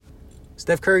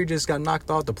Steph Curry just got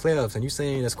knocked off the playoffs, and you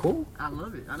saying that's cool? I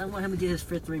love it. I don't want him to get his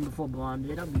 5th ring before Bron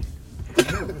did. That'd be...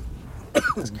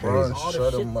 That's Bron, crazy.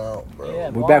 shut him out, bro. Yeah,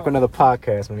 We're back with another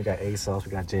podcast, man. We got ASOS,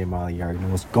 we got J Molly. You already know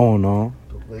what's going on.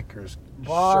 The Lakers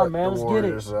Bron, shut man, the let's get it.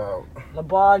 Warriors out.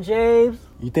 LeBron James.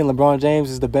 You think LeBron James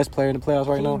is the best player in the playoffs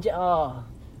right now?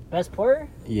 Best player?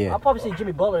 Yeah. I'll probably say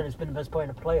Jimmy Butler has been the best player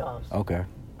in the playoffs. Okay.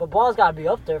 But Bron's got to be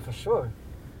up there for sure.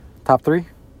 Top 3?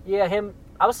 Yeah, him.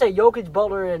 I would say Jokic,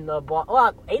 Butler, and Bron.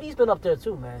 Well, AD's been up there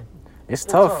too, man. It's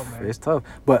Still tough. man. It's tough.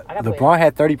 But I gotta LeBron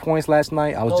had 30 points last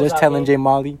night. I was Close just out telling game. J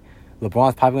Molly,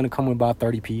 LeBron's probably going to come with about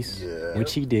 30 piece, Yeah.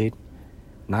 which he did.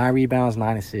 9 rebounds,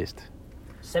 9 assists.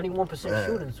 71%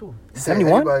 shooting too.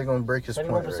 71? Anybody gonna break his point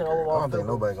 71% record? overall I don't think field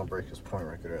nobody's gonna break his point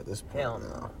record at this point. Hell now.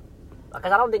 no.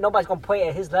 Because I don't think nobody's gonna play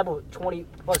at his level 20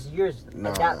 plus years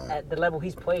Nah. at the level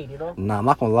he's played. You know, Nah, I'm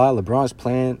not going to lie. LeBron's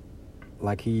playing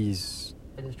like he's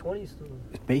in his 20s too.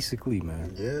 basically,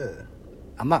 man. Yeah.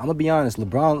 I'm going to be honest.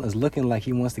 LeBron is looking like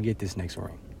he wants to get this next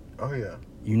ring. Oh yeah.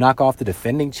 You knock off the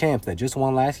defending champs that just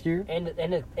won last year.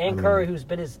 And Curry, who's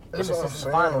been his That's what I'm nemesis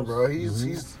in the saying, finals. bro.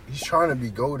 He's trying to be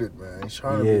goated, man. He's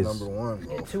trying He to be is. number one,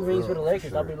 bro. And 2 for rings real, with the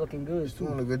Lakers, for I'll be sure. looking good He's too.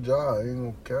 doing a good job. He ain't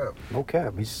gonna cap. No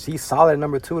cap. He's solid at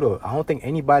number 2, though. I don't think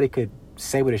anybody could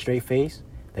say with a straight face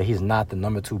that he's not the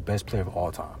number 2 best player of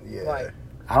all time. Yeah. Right.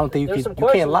 I don't think There's you some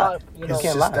can't lie. questions about, you You know- His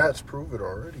can't lie. stats prove it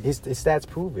already. His stats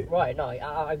prove it. Right? No,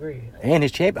 I agree. And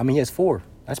his champ, I mean, he has 4.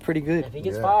 That's pretty good. If he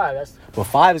gets Yeah. 5, that's But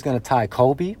 5 is going to tie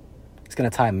Kobe. It's going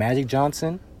to tie Magic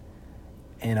Johnson.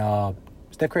 And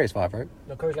Steph Curry is 5, right?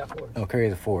 no. Curry's got 4. Oh, Curry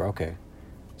is a 4. Okay.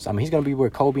 So, I mean, he's going to be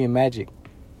with Kobe and Magic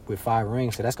with 5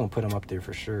 rings. So, that's going to put him up there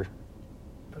for sure.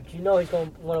 But you know he's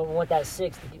gonna want that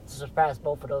 6 to surpass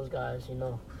both of those guys. You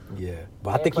know. Yeah. But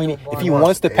I Yeah, think playing if with he Bron.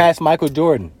 wants to pass Michael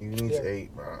Jordan, He needs Yeah.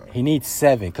 8, bro. he needs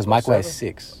 7 because Michael has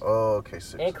 7? 6. Oh, okay,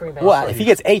 6. And Kareem has Well, 6. if he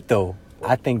gets 8, though,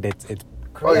 I think that it's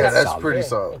Oh yeah, has that's solid. pretty Yeah.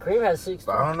 solid. And Kareem has 6.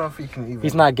 But I don't know if he can even.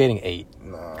 he's not getting 8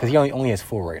 Nah. because he only has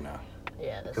 4 right now.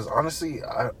 Yeah. That's, Because honestly,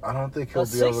 I don't think he'll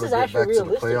But be 6 able to is get actually back to the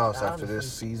realistic, playoffs after honestly.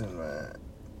 this season, man.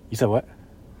 You said what?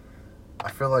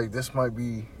 I feel like this might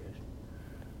be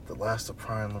the last of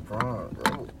prime LeBron,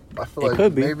 bro. I feel It like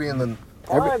could be. maybe in the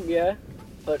Prime, yeah.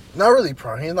 not really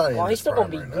prime. He's not in Well, his he's still prime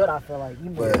gonna be right good. now. I feel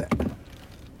like. But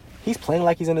He's playing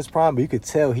like he's in his prime, but you could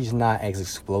tell he's not as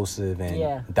explosive and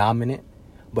Yeah. dominant.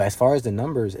 But as far as the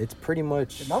numbers, it's pretty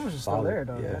much the numbers are still solid. there,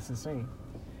 though. Yeah. That's insane.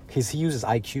 Because he uses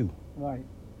IQ. Right.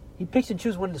 He picks and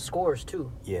chooses when to scores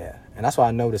too. Yeah. And that's why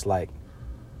I noticed, like,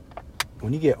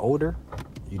 when you get older,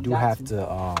 you do got have to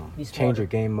to be change smarter. your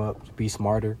game up, be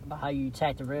smarter. About how you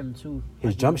attack the rim too. His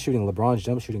Like, jump shooting, LeBron's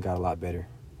jump shooting got a lot better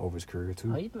over his career,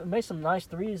 too. He made some nice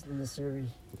threes in this series.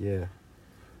 Yeah.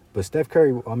 But Steph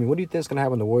Curry, I mean, what do you think is going to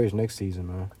happen to the Warriors next season,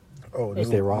 man? oh, It's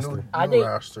their roster. I new think-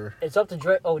 roster. It's up to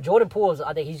Dre. Oh, Jordan Poole.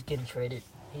 I think he's getting traded.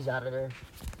 He's out of there.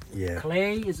 Yeah.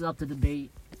 Clay is up to debate,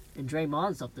 and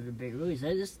Draymond's up to debate. Really,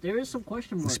 there is some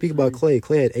question marks. Speak about Clay.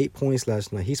 Clay had 8 points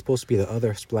last night. He's supposed to be the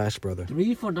other Splash brother.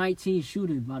 3 for 19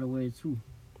 shooting, by the way, too.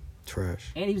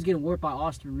 Trash. And he was getting worked by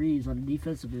Austin Reeves on the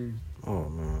defensive end. Oh,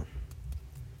 man.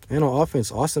 And on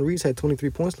offense, Austin Reeves had 23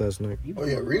 points last night. He Oh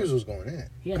yeah, Reeves was going in.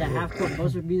 He had a half-court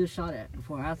buzzer beater shot at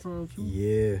before halftime too.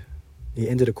 Yeah. He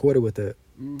ended the quarter with that.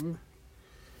 Mm-hmm.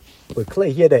 But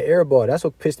Clay, he had that air ball. That's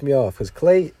what pissed me off. Because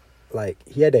Clay, like,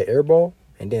 he had that air ball,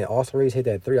 and then Austin Reeves hit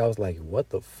that 3. I was like, what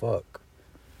the fuck?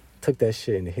 Took that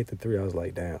shit and hit the 3. I was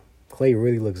like, damn. Clay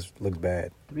really looks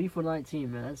bad. 3 for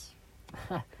 19, man.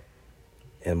 That's.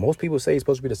 And most people say he's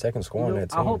supposed to be the second scorer on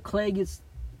that team. I hope Clay gets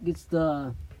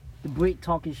the great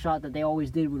talking shot that they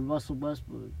always did with Russell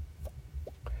Westbrook.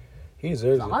 He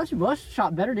deserves it. Honestly, Russ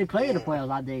shot better than Clay in the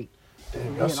playoffs, I think.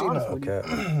 Y'all Being seen honest with you.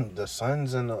 Okay. the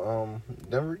Suns in the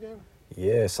Denver game?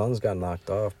 Yeah, Suns got knocked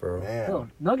off, bro. Man, Hell,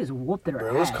 Nuggets whooped their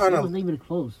Bro, it was ass. kinda- It wasn't even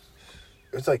close.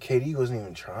 it's like KD wasn't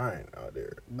even trying out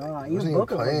there. Nah, he wasn't even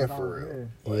Booker was playing out for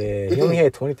real. there. Yeah, he only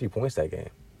had 23 points that game.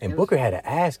 And It was- Booker had an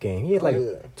ass game. He had like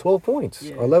Yeah. 12 points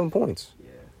Yeah. or 11 points.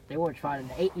 They weren't trying.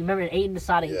 You remember Aiden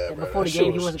decided Yeah, bro, before the that shit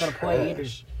game he was wasn't going to play either.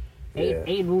 trash. Yeah.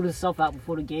 Aiden ruled himself out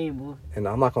before the game, boy. And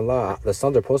I'm not going to lie, the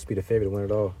Suns are supposed to be the favorite to win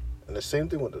it all. And the same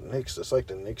thing with the Knicks. It's like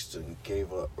the Knicks just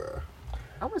gave up, bro.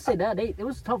 I'm going to say that. It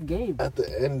was a tough game. At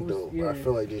the end, though, bro, I Yeah.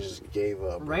 feel like they just gave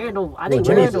up. Bro. Randall, I Well, think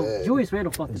Jimmy's- Julius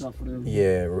Randall fucked it up for them.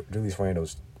 Yeah, Julius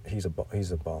Randle's he's a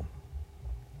bum.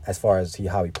 As far as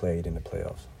how he played in the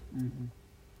playoffs. Mm-hmm.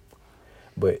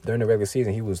 But during the regular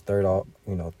season, he was third all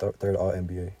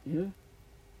NBA. Yeah.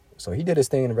 So he did his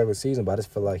thing in the regular season, but I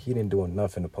just feel like he didn't do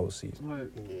enough in the postseason. Right.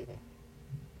 Yeah.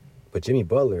 But Jimmy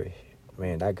Butler,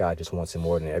 man, that guy just wants it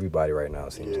more than everybody right now,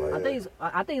 it seems Yeah. like.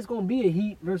 I think it's going to be a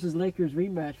Heat versus Lakers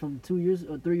rematch from 2 years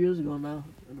or 3 years ago now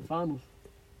in the finals.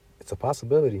 It's a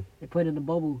possibility. They played in the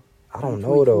bubble. I don't in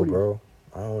know though, 2020. bro.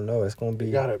 I don't know. It's gonna You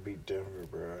be. gotta beat Denver,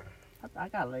 bro. I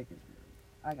got Lakers.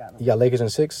 I got them. You got Lakers in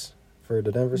 6 for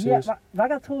the Denver Yeah, series.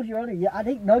 like I told you earlier, I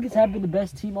think Nuggets have been the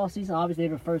best team all season. Obviously,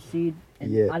 they're the first seed.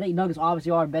 And Yeah. I think Nuggets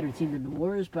obviously are a better team than the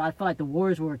Warriors, but I feel like the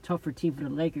Warriors were a tougher team for the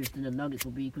Lakers than the Nuggets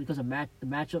will be because of the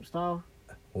matchup style.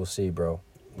 We'll see, bro.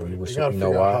 We You will gotta you know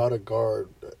figure out why? how to guard.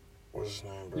 What's his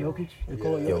name, bro? Jokic?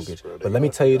 Nikola Yes, Jokic. bro, they But let me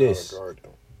gotta tell you figure out how this. to guard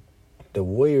him. The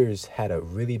Warriors had a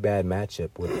really bad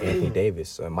matchup with Anthony Davis.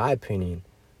 So in my opinion,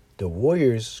 the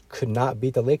Warriors could not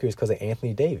beat the Lakers because of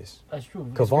Anthony Davis. That's true.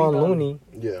 Kevon Looney,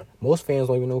 Yeah. most fans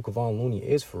don't even know who Kevon Looney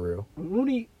is for real.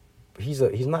 Looney He's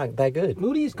not that good.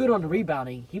 is good on the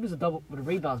rebounding. He was a double with the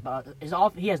rebounds, but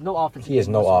he has no offense. He has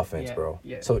no offense, Yeah, bro.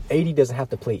 Yeah. So AD doesn't have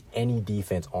to play any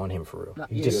defense on him for real. No,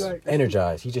 He's yeah, just you're right.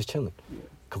 energized. He's just chilling.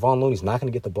 Kevon Looney's not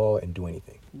going to get the ball and do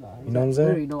anything. No, You know what I'm saying?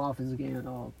 Literally no offensive game at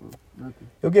all, bro. Nothing.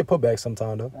 He'll get put back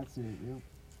sometime though. That's it. Yep.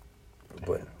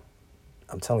 But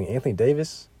I'm telling you, Anthony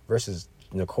Davis versus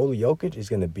Nikola Jokic is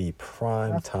going to be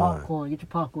prime That's time. popcorn. Get your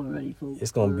popcorn ready, folks.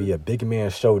 It's going to be a big man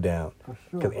showdown. for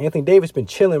Because sure. Anthony Davis been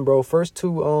chilling, bro. First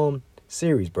 2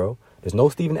 series, bro. There's no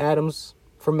Steven Adams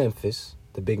from Memphis,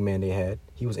 the big man they had.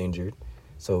 He was injured.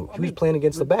 So I he was mean, playing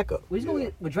against the backup. But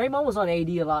Draymond was on AD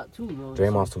a lot too, though.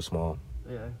 Draymond's too small.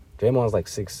 Yeah. Draymond's like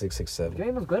 6'6", 6'7".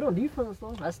 Draymond's great on defense,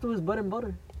 though. That's still his bread and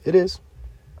butter. It is.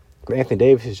 But Anthony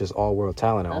Davis is just all-world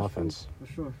talent on That's offense. true,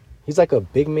 for sure. He's like a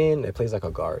big man that plays like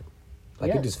a guard.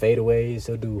 Like, he Yeah. does fadeaways.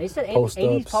 He'll do They said post-ups.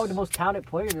 AD's probably the most talented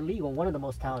player in the league, or one of the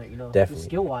most talented, Definitely.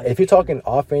 skill-wise. If you're talking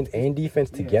offense and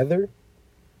defense Yeah. together,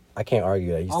 I can't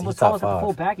argue that. He's almost top almost like a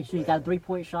full 5. package, too. He got a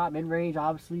three-point shot, mid-range,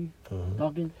 obviously. Mhm.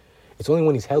 Dunking. It's only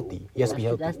when he's healthy. He has to be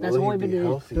healthy. That's Will he only be been his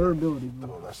healthy? durability, bro.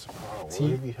 Oh, that's the problem. See? Will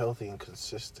he be healthy and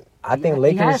consistent? I think He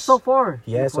Lakers. has so far.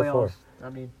 He in the has so far. playoffs. I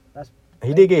mean,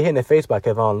 He did get hit in the face by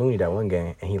Kevon Looney that one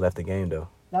game, and he left the game though.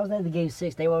 that was the end of game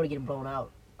 6. They were already getting blown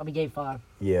out. I mean, game 5.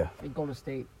 Yeah, In Golden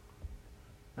State.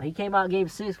 Now, he came out game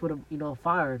 6 with a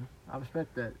fired. I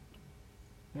respect that.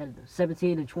 He had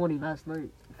 17 and 20 last night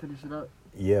to finish it up.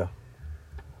 yeah.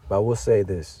 But I will say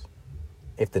this: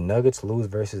 if the Nuggets lose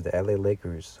versus the LA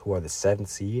Lakers, who are the 7th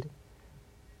seed,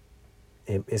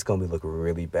 it's gonna look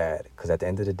really bad. Because at the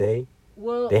end of the day,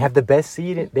 Well, they have the best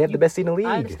seed. They have the best seed in the I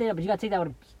league. understand, but you got to take that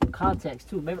with context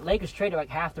too. Remember, Lakers traded like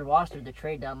half their roster at the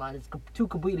trade deadline. It's two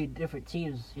completely different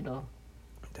teams.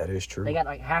 That is true. They got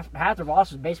like half their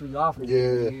roster is basically off.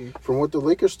 Yeah. From what the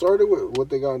Lakers started with, what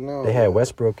they got now. They had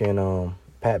Westbrook and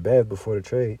Pat Bev before the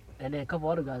trade. And then a couple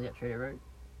other guys got traded, right?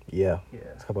 Yeah, Yeah.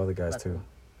 a couple other guys too.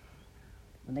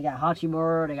 And they got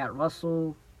Hachimura, they got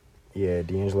Russell. Yeah,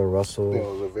 D'Angelo It Russell.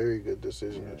 was a very good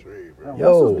decision to trade, bro. Yeah.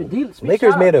 Russell's Yo, been-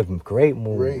 Lakers shout made out. a great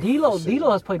move. Great.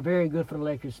 D'Lo has played very good for the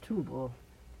Lakers too, bro.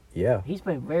 Yeah. He's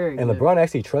played very And good. LeBron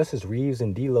actually trusts Reeves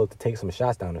and D'Lo to take some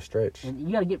shots down the stretch. And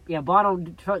you gotta get Bron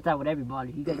don't trust that with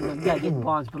everybody. You gotta get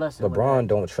Bron's blessing. with LeBron that.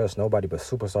 don't trust nobody but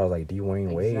superstars like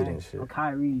Dwayne Wade and Exactly. shit, Or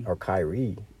Kyrie. or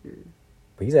Kyrie. Yeah.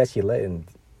 But he's actually letting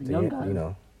The young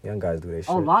guys. young guys do their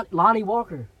shit. Oh, Lonnie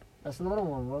Walker. That's another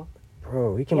one, bro.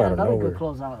 Bro, he He came had out of another nowhere. good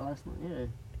closeout last night.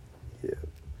 Yeah.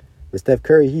 But Steph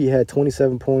Curry, he had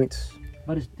 27 points.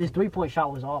 But his 3-point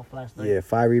shot was off last night. Yeah,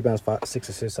 5 rebounds, 6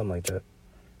 assists, something like that.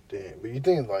 Damn, but you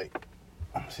think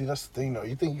see that's the thing though.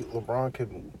 You think LeBron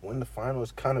could win the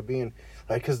finals, kind of being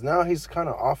like, because now he's kind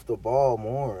of off the ball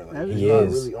more. Like, he's He not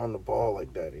is. really on the ball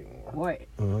like that anymore. Boy,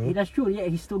 Mhm. that's true. Yeah,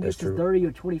 he still That's gets his true. 30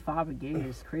 or 25 a game.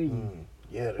 It's crazy.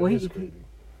 Yeah, that Well, is he- crazy.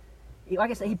 Like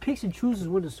I said, he picks and chooses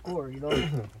when to score.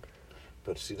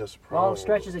 But see, that's the Long problem.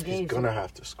 stretches of He's games. gonna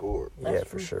have to score. Yeah, That's for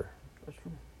true. sure. That's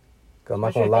true. 'Cause I'm not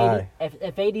Especially gonna lie.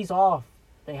 if AD's off,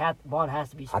 Bond has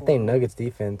to be. I Scoring. think Nuggets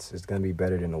defense is gonna be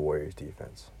better than the Warriors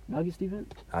defense. Nuggets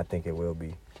defense. I think it will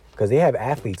be. Because they have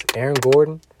athletes. Aaron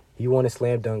Gordon, he won a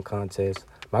slam dunk contest.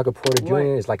 Michael Porter Jr. Right.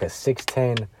 is like a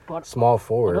 6'10" But small are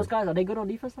forward. those guys, are they good on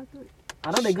defense like that?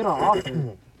 I know they're good on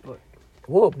offense.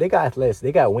 Well, they got athletes.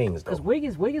 They got wings, though.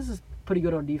 Because Wiggins is pretty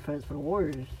good on defense for the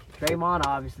Warriors. Draymond,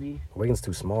 obviously. Wiggins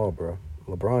too small, bro.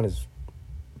 LeBron is...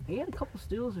 He had a couple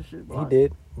steals and shit. He Bro.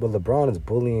 did. But LeBron is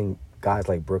bullying guys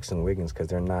like Brooks and Wiggins because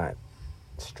they're not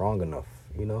strong enough,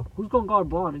 you know? Who's going to guard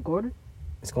Bond and Gordon?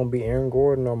 It's going to be Aaron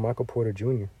Gordon or Michael Porter Jr.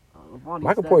 LeBron needs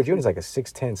Michael that Porter too. Jr. is like a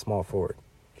 6'10" small forward.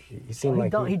 He seemed he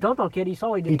like... dunked, he dunked on KD. You saw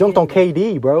what he did. He to dunked on KD.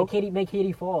 KD, bro. Make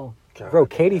KD fall. Bro,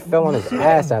 KD fell on his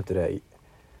ass after that.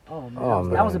 Oh man, Oh,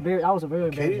 that was a man.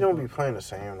 very KD don't be playing the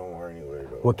same no more anyway,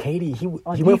 though. Well, KD, he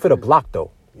On went for the defense. block,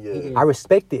 though. Yeah. did. I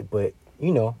respect it, but,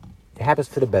 you know, it happens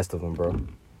to the best of them, bro.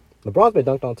 LeBron's been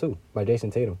dunked on, too, by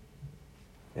Jason Tatum.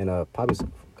 And probably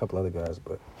a couple other guys,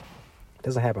 but it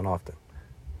doesn't happen often.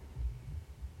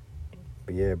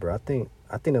 But, yeah, bro, I think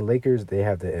I think the Lakers, they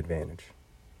have the advantage.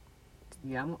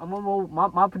 Yeah,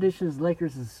 my prediction is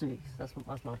Lakers in 6. That's my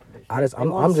prediction.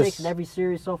 I'm 6 just in every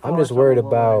series so far. I'm just so worried I'm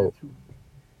gonna roll about that too.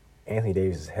 Anthony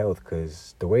Davis' health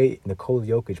because the way Nikola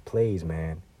Jokic plays,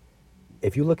 man.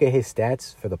 If you look at his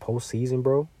stats for the postseason,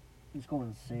 bro, He's going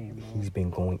insane, bro. he's been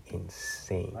going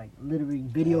insane. Like literally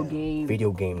video game.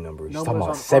 Video game numbers. He's Numbers talking about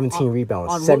on- 17 on-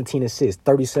 rebounds, on 17 assists,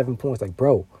 37 points. Like,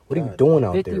 bro, what are you God, doing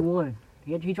out there? 51.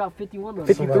 He dropped 51. on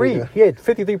 53. Somebody- He had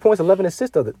 53 points, 11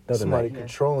 assists the other Somebody night.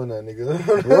 controlling that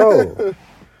nigga. Bro,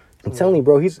 I'm telling you,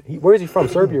 bro. Where is he from?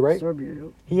 Serbia, right? Serbia.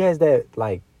 Yep. He has that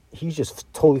like. He's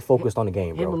just totally focused on the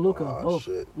game, Him and bro. Luka, Oh, both.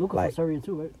 shit. Luka Like- from Serbia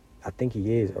too, right? I think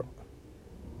he is.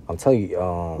 I'm telling you,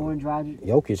 Goran Dragic.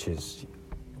 Jokic is.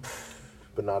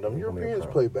 But nah, them He's gonna be a Europeans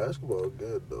pro. play basketball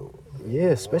good though.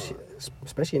 Yeah,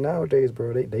 especially nowadays,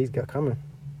 bro. They's got coming.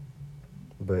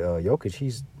 But Jokic,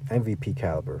 he's MVP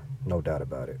caliber, no doubt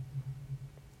about it.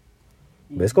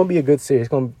 But it's gonna be a good series. It's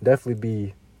gonna definitely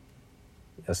be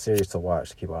a series to watch,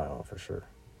 to keep an eye on for sure.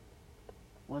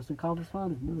 Western Conference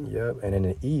Finals. Man. Yep. And in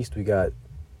the East, we got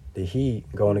the Heat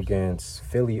going against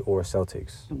Philly or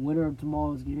Celtics. The winner of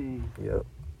tomorrow's game. Yep.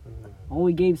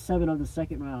 Only game 7 of the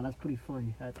second round. That's pretty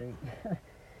funny, I think.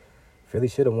 Philly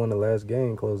should have won the last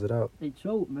game, close it out. They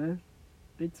choked, man.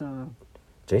 Big time.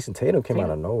 Jason Tatum came out of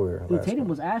Tatum- nowhere. Dude, last Tatum night.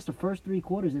 was asked the first 3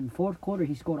 quarters. In the fourth quarter,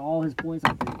 he scored all his points,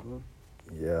 I think, bro.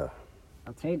 Yeah.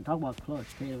 Tatum, talk about clutch,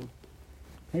 Tatum.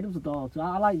 Tatum's a dog, too.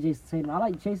 I like Jason Tatum. I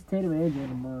like Jason Tatum and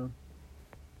Jalen Brown.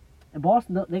 And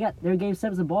Boston, they got their game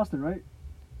 7's in Boston, right?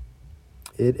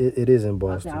 It is in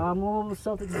Boston. I'm going with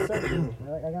Celtics in 7.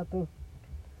 I got them.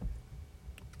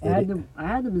 I It-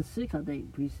 had them in 6, I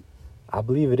think. I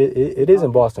believe it is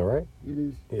in Boston, right? It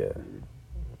is. Yeah.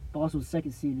 Boston was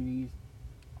 2nd seed in the East.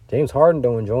 James Harden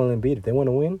though and Joel Embiid, if they want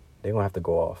to win, they're gonna have to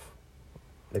go off.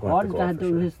 They're gonna Harden's got to have to go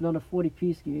do off for his another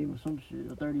 40-piece game or some shit.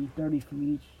 Or 30 from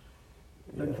each.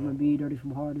 30 from Embiid, 30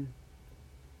 from Harden.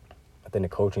 I think the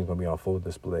coaching's gonna be on full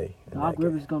display. in Doc that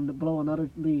game. Rivers going to blow another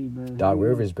lead, man. Doc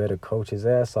Rivers better coach his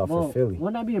ass off Well, for Philly.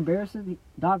 wouldn't that be embarrassing?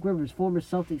 Doc Rivers, former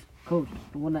Celtics coach,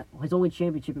 the one that his only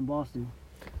championship in Boston.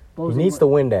 He needs to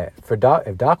win that. For Doc,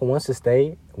 if Doc wants to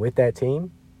stay with that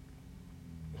team,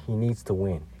 he needs to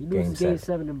win. He Game loses game 7.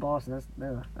 7 in Boston.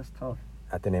 That's tough.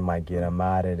 I think they might get him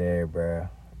out of there, bruh.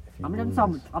 If he I mean, I'm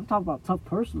loses. talking about tough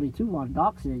personally too. On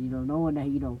Doc said, knowing that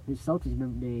his Celtics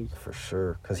member days. For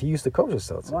sure, because he used to coach the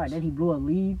Celtics. Right, then he blew a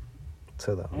lead,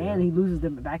 To them. and he loses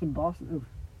them back in Boston. Oof.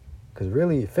 Because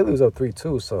really, Philly was up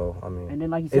 3-2, so, I mean, And then,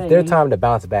 like you said, it's their he- time to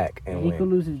bounce back and And he could win.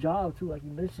 lose his job too, like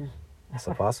you mentioned. It's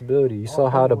a possibility. You saw Oh,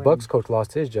 how the win. Bucks coach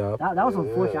lost his job. That was Yeah.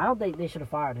 unfortunate. I don't think they should have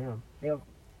fired him.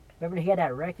 Remember he had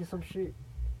that wreck and some shit.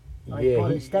 Like, Yeah,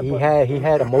 part of the step he up.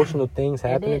 had emotional things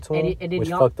And happening then- to him, and then which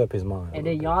Gian- fucked up his mind. And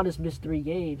then Giannis missed 3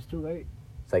 games too, right?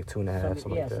 It's like 2.5,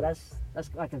 something yeah, like so that.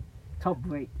 that's like a tough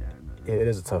break there, man. It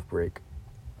is a tough break.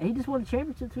 And he just won a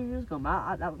championship 2 years ago. Man.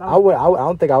 I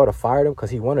don't think I would have fired him because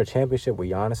he won a championship with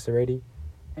Giannis already.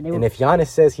 And they And were, if Giannis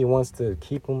says he wants to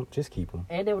keep him, just keep him.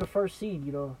 and they were the first seed,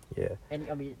 Yeah. And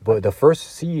I mean, But the first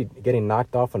seed getting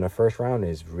knocked off in the first round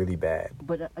is really bad.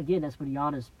 but again, that's when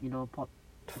Giannis, if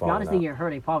Falling Giannis didn't out. get hurt,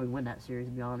 they probably win that series.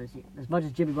 To be honest, as much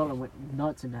as Jimmy Butler went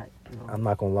nuts in that, I'm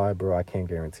not gonna lie, bro. I can't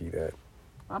guarantee that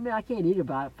I mean, I can't either,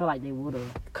 but I feel like they would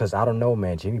have. because I don't know,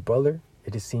 man. Jimmy Butler,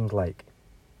 it just seems like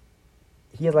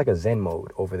he has like a Zen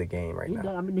mode over the game right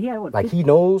now. I mean, he had what? Like 50 he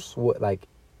knows what, like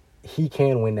he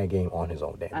can win that game on his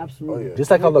own. Damn. Oh, absolutely. yeah.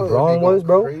 Just like how Jimmy Butler LeBron be was, going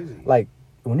bro. crazy. Like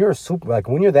when you're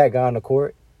when you're that guy on the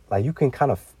court, like you can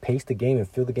kind of pace the game and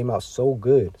feel the game out so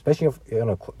good, especially if you're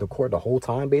on the court the whole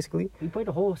time, basically. He played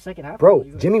the whole second half. Bro,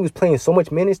 really good. Jimmy was playing so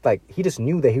much minutes, like he just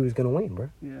knew that he was gonna win, bro.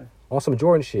 Yeah. On some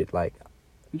Jordan shit, like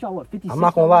You talking what? 56? I'm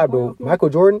not gonna lie, bro. Michael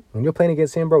Jordan, when you're playing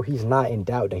against him, bro, he's not in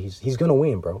doubt that he's gonna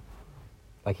win, bro.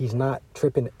 Like he's not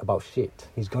tripping about shit.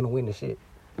 He's gonna win the shit.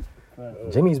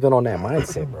 Jimmy's been on that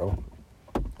mindset, bro.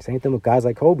 Same thing with guys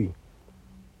like Kobe.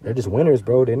 They're just winners,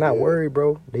 bro. They're not worried,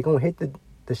 bro. They gonna hit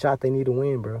the shot they need to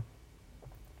win, bro.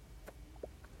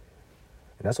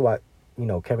 And that's why,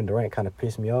 Kevin Durant kind of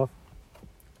pissed me off.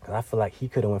 Cause I feel like he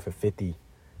could have went for 50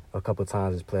 a couple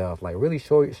times this playoff. Like really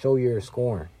show your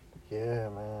scoring. Yeah,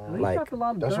 man. He like, dropped a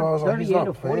lot of that's why I was like, he's 38 not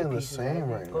or 40 playing the pieces, same man.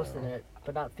 right Close to now. that,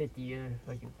 but not 50. Yeah.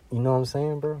 Like, You know what I'm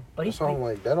saying, bro? but he's That's why I'm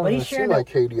like, that don't but even he's seem sharing like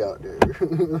KD out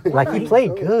there. Like he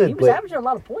played he good, was but averaging a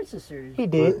lot of points this series. he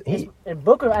did. And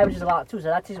Booker averages a lot too, so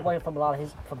that takes away from a lot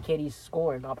of from KD's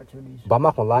scoring opportunities. But I'm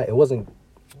not gonna lie, it wasn't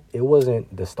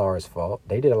the Stars' fault.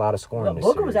 They did a lot of scoring Look, this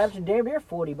Booker series. was averaging damn near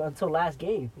 40, but until last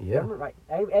game. Yeah. Remember, right?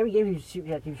 Every game he was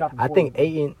dropping 40. I think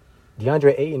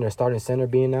DeAndre Ayton, their starting center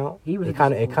being out, He was it a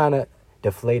kind of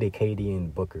deflated KD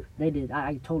and Booker. They did.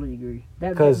 I totally agree.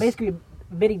 That 'Cause basically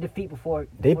admitting defeat before.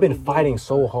 They've before been the game fighting was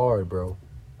so started. hard, bro.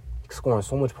 Scoring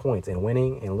so much points and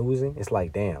winning and losing. It's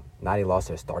like, damn. Now they lost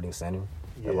their starting center.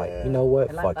 They're like, Yeah. you know what?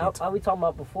 And Fuck like, it. I we talking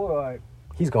about before,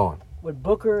 He's gone. with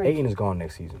Booker and Ayton is gone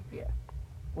next season.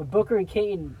 with Booker and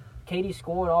KD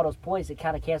scoring all those points, it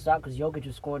kind of cancels out because Jokic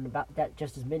was scoring about that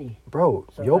just as many. Bro,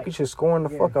 So, Jokic like, is scoring the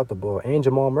yeah. fuck out the ball. And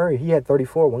Jamal Murray, he had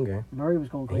 34 one game. Murray was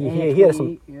going He, crazy. he, And he had some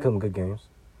 28, some good games.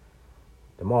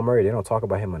 Jamal Murray, they don't talk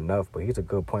about him enough, but he's a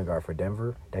good point guard for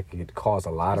Denver that could cause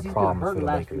a lot of He's been problems hurt for the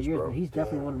last few Lakers, years, bro. but he's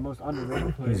definitely one of the most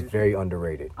underrated players. He's very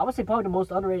underrated. I would say probably the most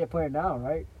underrated player now,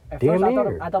 right? At Damn first,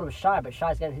 near. I thought it was Shy, but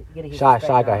Shy's getting his Shy respect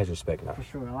got now, his respect now. for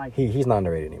sure. I like He's not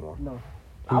underrated anymore. no.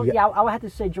 He got- I would have to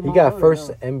say Jamal. He got Murray, first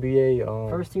no. NBA,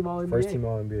 First team All NBA. first team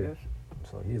All NBA. Yes.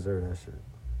 So he deserved that shit.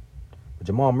 But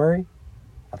Jamal Murray,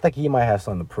 I think he might have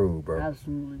something to prove, bro.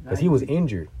 Absolutely. Because he was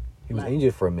injured. He was Like-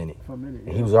 injured for a minute. for a minute.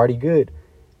 And he was already good.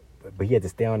 But he had to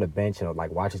stay on the bench and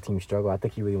like watch his team struggle. I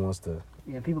think he really wants to.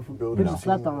 people Building people a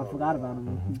slept team on him, up, forgot yeah. about him.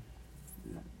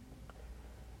 Mm-hmm.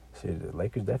 Shit, the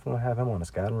Lakers definitely have him on the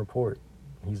scouting report.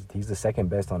 He's the second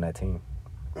best on that team.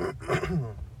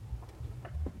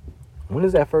 When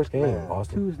is that first game, Man.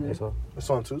 Austin? Tuesday. Yes, sir? It's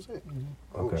on Tuesday.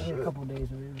 Oh, Okay. Yeah, shit. a couple of days.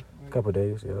 Maybe. Couple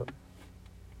days, yeah.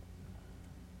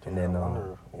 And then I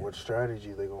wonder what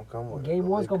strategy they gonna come with. Game the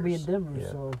one's gonna be in Lakers. Denver,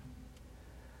 Yeah. so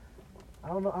I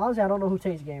don't know. Honestly, I don't know who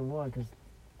takes game one because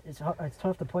it's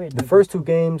tough to play. in The Denver. first two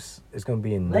games is gonna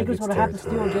be in Lakers Nuggets gonna have to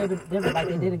steal a territory. game in Denver like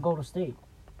they did in Golden State.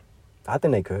 I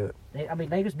think they could.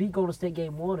 Lakers beat Golden State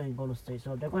game one in Golden State,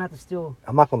 so they're gonna have to steal.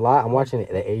 I'm not gonna lie. I'm watching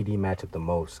the AD matchup the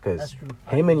most That's because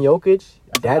true. him and Jokic,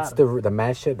 That's that's the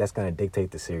matchup that's gonna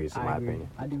dictate the series, in my I agree. opinion.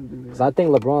 I do agree with Because that. I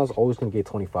think LeBron's always gonna get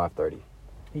 25, 30.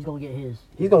 He's gonna get his.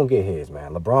 He's gonna get his,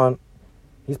 man. LeBron,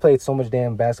 he's played so much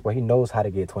damn basketball. He knows how to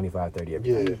get 25, 30 every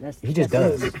Yeah. time. He just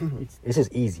does. It's It's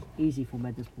just easy. easy for him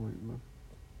at this point, bro.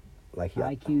 Like he,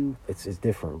 IQ. it's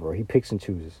different, bro. He picks and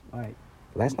chooses. All right.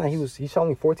 Last night he shot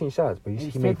only 14 shots, but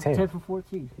he made 10. 10 for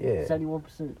 14. Yeah.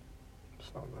 71%.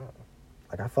 It's not bad.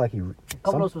 Like I feel like he.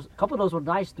 Couple of those were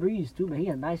nice threes too, man. He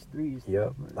had nice threes.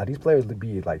 Yep. Like these players would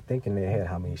be like thinking in their head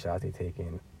how many shots they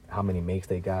taking, how many makes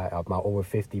they got, about over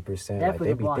 50%. Like Definitely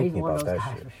they be LeBron. He's thinking one about of those that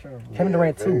guys shit. for sure. Bro. Kevin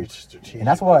Durant, too. very strategic, And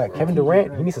that's why bro. Kevin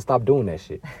Durant, he needs to stop doing that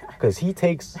shit. Because he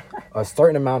takes a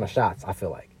certain amount of shots, I feel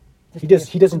like. He doesn't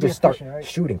be just start efficient, right?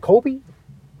 shooting. Kobe,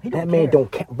 He that don't man care.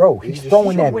 don't care. Bro, He he's just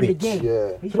throwing that win the bitch. game.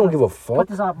 Yeah. He's He don't gonna give a Put fuck.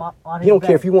 this on his He don't care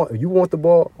back. if you want the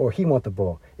ball or he want the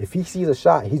ball. If he sees a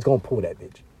shot, he's gonna pull that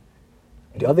bitch.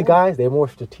 The other guys, they're more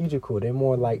strategical. They're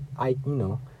more like The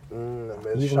Using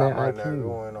mid shot that might not IQ.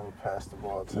 go in, I'm gonna pass the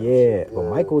ball. type yeah. shit. But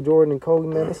Michael Jordan and Kobe,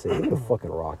 man, they said hit the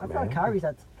fucking rock, I feel like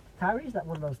man. Kyrie's that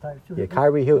one of those types too. Yeah,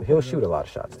 Kyrie, he'll shoot a lot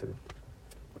of shots too.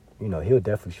 You know, he'll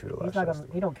definitely shoot a lot He's of not shots.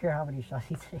 gonna. He don't care how many shots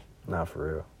he takes. Not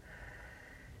for real.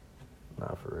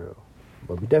 Not for real.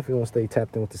 But we definitely gonna stay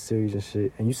tapped in with the series and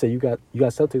shit. And you say you got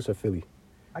Celtics or Philly?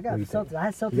 I got What do you think? Celtics. I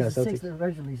had You Celtics got in 6 Celtics?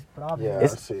 originally, but obviously Yeah, I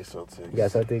It's- say Celtics. You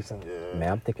got Celtics? Yeah.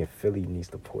 Man, I'm thinking Philly needs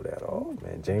to pull that off,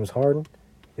 man. James Harden.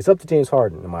 It's up to James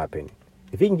Harden, in my opinion.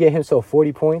 If he can get himself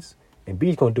 40 points, and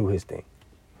B's gonna do his thing.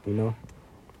 You know?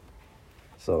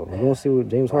 So we're gonna see what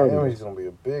James Harden Miami's is. gonna be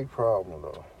a big problem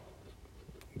though.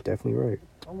 You're definitely right.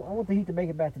 I want the Heat to make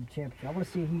it back to the championship. I want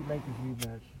to see a Heat Lakers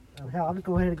rematch. Hell, I'm just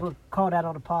go ahead and go call that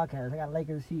on the podcast. I got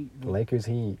Lakers Heat Lakers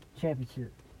Heat.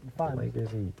 championship. The finals.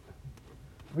 Lakers Heat.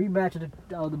 Rematch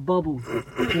of the bubble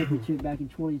championship back in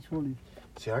 2020.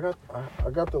 See, I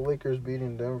got the Lakers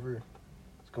beating Denver.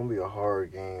 It's gonna be a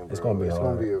hard game. Bro. It's gonna be It's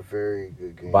hard. gonna be a very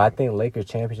good game. But I think Lakers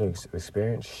championship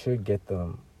experience should get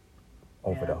them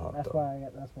over Yeah, the hump, That's though. why.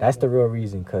 That's why. That's the real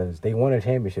reason, because they won a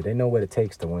championship. They know what it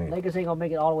takes to win. Lakers ain't gonna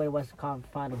make it all the way to Western Conference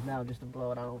Finals now just to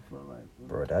blow it out. I don't feel like.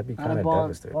 Bro, that'd be I kind know of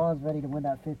Bond's devastating. ready to win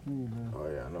that 15, man. Oh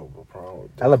yeah, I know. But problem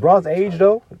with At LeBron's definitely age,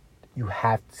 though, you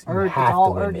have to, It's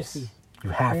all win urgency. this. You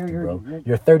have Very to, bro. urgent.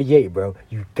 You're 38, bro.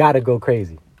 You gotta go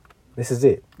crazy. This is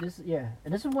it.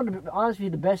 And this is one of the, honestly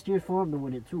the best years for him to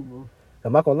win it too, bro.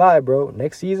 I'm not gonna lie, bro.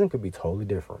 Next season could be totally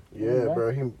different. Yeah, Yeah.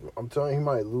 bro. I'm telling you, he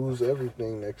might lose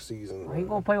everything next season. He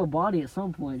gonna play with Bonnie at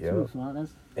some point Yeah. too, so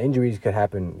that's Injuries could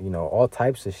happen, you know, all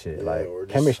types of shit, Yeah, like or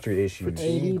just chemistry issues.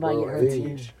 fatigue, AD might bro, get hurt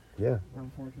age. Yeah.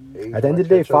 unfortunately. Age At the end might of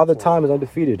the day, catch up Father to him. Time is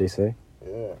undefeated, they say.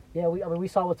 Yeah. Yeah, we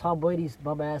saw with Tom Brady's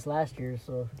bum ass last year,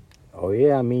 so Oh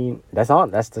yeah, I mean that's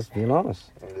just being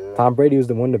honest. Yeah. Tom Brady was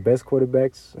one of the best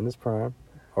quarterbacks in his prime,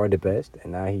 or the best,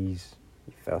 and now he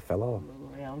fell off.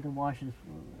 yeah, I'm gonna watch this.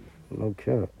 No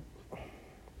cap.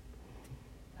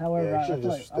 However, Yeah, he I should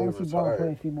feel just like I want to stay see Ball play a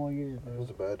retired. few more years, It man. was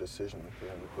a bad decision for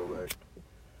him to go back.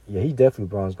 Yeah, he definitely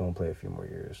Bron's gonna play a few more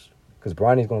years. Because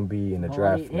Bronny's gonna be in the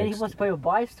draft. And he next wants to play with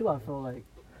Bice too. I feel like.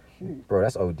 Bro,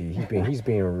 that's OD. He's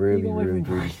being really, He going really from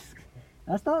greedy. Bryce.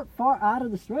 That's not far out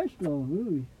of the stretch though.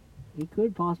 Really, he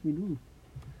could possibly do.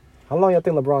 How long y'all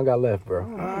think LeBron got left, bro?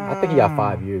 I think he got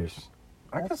 5 years.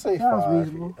 I could say Sounds 5.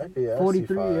 reasonable. I could, yeah, I see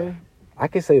 43, 5. yeah. I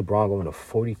could say LeBron going to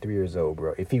 43 years old,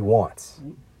 bro, if he wants.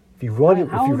 If he How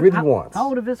really old- wants. How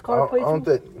old did Vince I Carter play? don't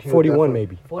too? think he'll 41 definitely-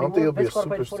 maybe. I don't think he'll be a Vince Carter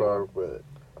played superstar, but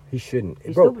He shouldn't.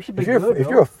 He Bro, still should be if you're good, if though.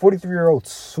 you're a 43-year-old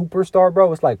superstar,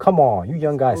 bro, it's like, come on, you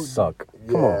young guys suck.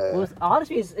 Come on. yeah. Well,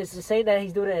 honestly, it's the same that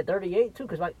he's doing it at 38 too,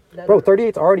 because like. Bro,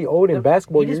 38's already old in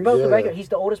basketball He just years. broke the Yeah. record. He's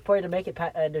the oldest player to make it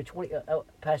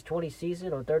past 20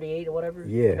 season or 38 or whatever.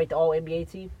 Yeah. To make the All NBA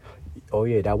team. Oh,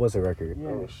 yeah, that was a record. Yeah.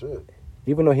 Oh shit!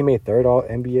 Even though he made third All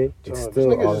NBA, it's So, still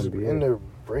this All nigga's just in NBA. there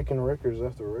breaking records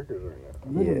after records right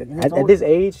now. Literally, and Yeah. it's At old- this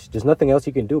age, there's nothing else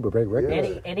he can do but break records.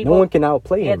 Yeah. And he No broke- one can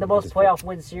outplay him. He had the at most this point. playoff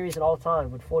win series in all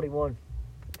time with 41.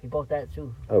 He broke that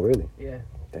too. Oh, really? Yeah.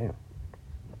 Damn.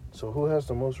 So who has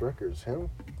the most records? Him?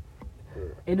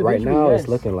 Right Individually, now, yes. it's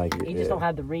looking like it. He just don't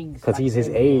have the rings. Because he's his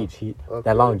age. Okay.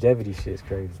 That longevity shit is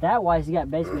crazy. Stat wise, he got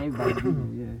basically everybody.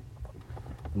 Yeah.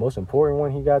 The most important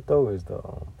one he got, though, is the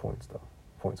points, though.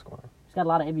 Point scoring. He's got a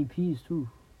lot of MVPs too.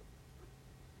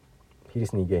 He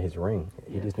just need to get his ring.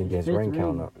 He just need to get his Fifth ring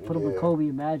count up. Put him with Yeah. Kobe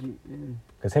and Magic. Yeah.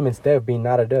 Because him and Steph being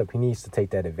knotted up, he needs to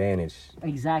take that advantage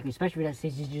Exactly, especially that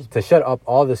since he's just. to shut up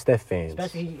all the Steph fans.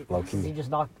 Especially low since he key. just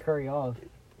knocked Curry off.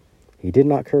 He did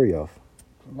not Curry off.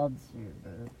 Love to see it,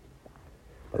 man.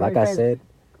 But like Curry I fans said,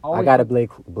 I always- got to blame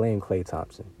Klay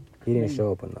Thompson. He didn't Hey,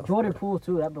 show up enough. Jordan bro. Poole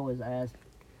too. That boy was ass.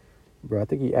 Bro, I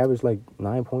think he averaged like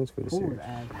 9 points for the Poole was series.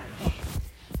 ass.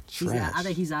 Trash. I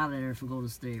think he's out of there for Golden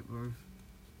State, bro.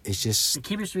 It's just, The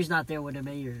chemistry's not there with him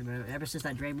either, man. Ever since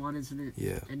that Draymond incident,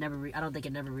 yeah. it never. I don't think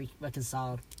it never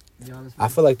reconciled. To be honest. I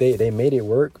feel like they made it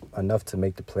work enough to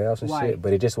make the playoffs and Right. shit,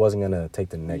 but it just wasn't going to take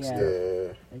the next Yeah. step.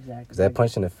 Yeah. exactly. Because that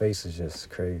punch in the face is just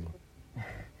crazy.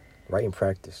 Right in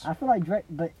practice. I feel like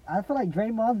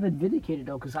Draymond's been vindicated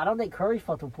though, because I don't think Curry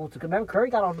fucked with Poole too. 'Cause remember, Curry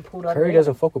got on the Poole. the other Curry day.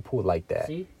 doesn't fuck with Poole like that.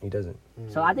 See, He doesn't.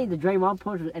 so I think the Draymond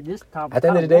punch at this time. At the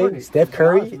end of the day, Steph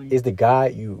Curry is the guy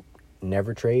you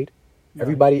never trade. No.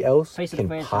 Everybody else Face of the can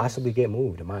franchise. possibly get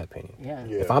moved, in my opinion. Yeah.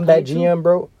 Yeah. If I'm that Klay too. GM,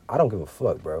 bro, I don't give a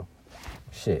fuck, bro.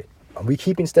 Shit. Are we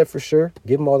keeping Steph for sure?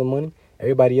 Give him all the money.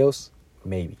 Everybody else,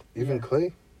 maybe. Even Yeah.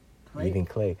 Clay? Klay. Even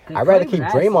Clay. Klay I'd rather was keep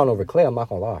ass. Draymond over Clay, I'm not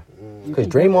going to lie. Mm. Because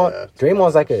think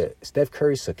Draymond's like a Steph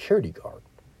Curry security guard.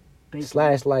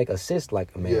 Basically. / like assist like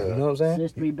a man. Yeah. You know what I'm saying?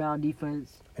 Assist, rebound,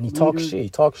 defense. And he talks leader. shit. He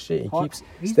talks shit. He Heart- keeps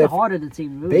He's Steph the heart of the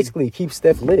team. Really. basically he keeps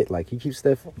Steph lit. Like he keeps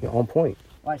Steph on point.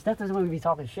 Like Steph doesn't want to be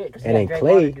talking shit because And then Draymond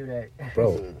Klay- to do that.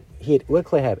 Bro, he had, what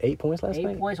Clay have 8 points last 8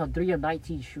 night? points on 3 of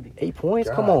 19 shooting. 8 points?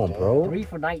 God Come on, damn. bro. 3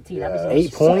 for 19. Yeah. That means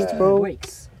 8 points, 16 bro?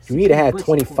 breaks. You need to 16 have breaks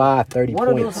 25, 30 One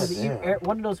of those points. was Damn.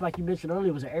 one of those, like you mentioned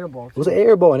earlier, was an air ball. It was an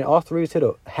air ball, and all three hit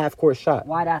a half court shot.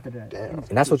 Wide after that. Damn.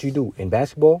 And that's what you do in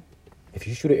basketball. If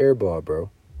you shoot an air ball, bro,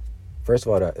 first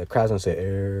of all, the crowd's gonna say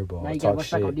air ball, Now you gotta talk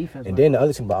rush back shit, on defense, and right? then the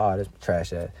other team like, oh, that's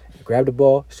trash ass. Grab the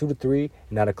ball, shoot a three,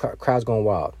 and now the crowd's going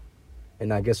wild. And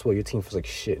now guess what? Your team feels like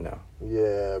shit now.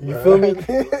 Yeah, You bro. feel me?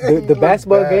 The Look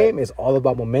basketball bad. game is all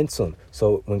about momentum.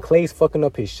 So when Clay's fucking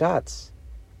up his shots,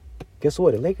 guess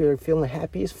what? The Lakers are feeling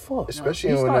happy as fuck.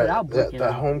 Especially he when started that, out that, breaking that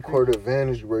out. home court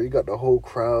advantage where you got the whole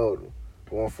crowd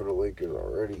going for the Lakers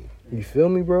already. You feel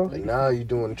me, bro? And now you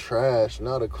doing trash.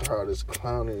 Now the crowd is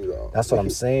clowning you out. That's what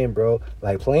I'm saying, bro.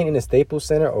 Like playing in the Staples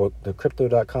Center or the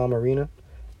Crypto.com arena,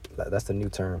 that's the new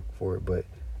term for it. But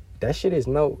that shit is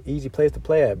no easy place to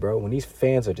play at, bro. When these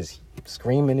fans are just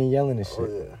screaming and yelling and shit.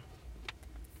 Oh, yeah.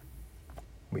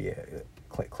 But yeah,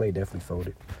 Clay definitely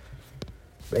folded.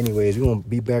 But anyways, we're going to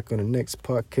be back on the next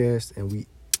podcast, and we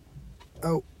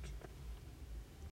out.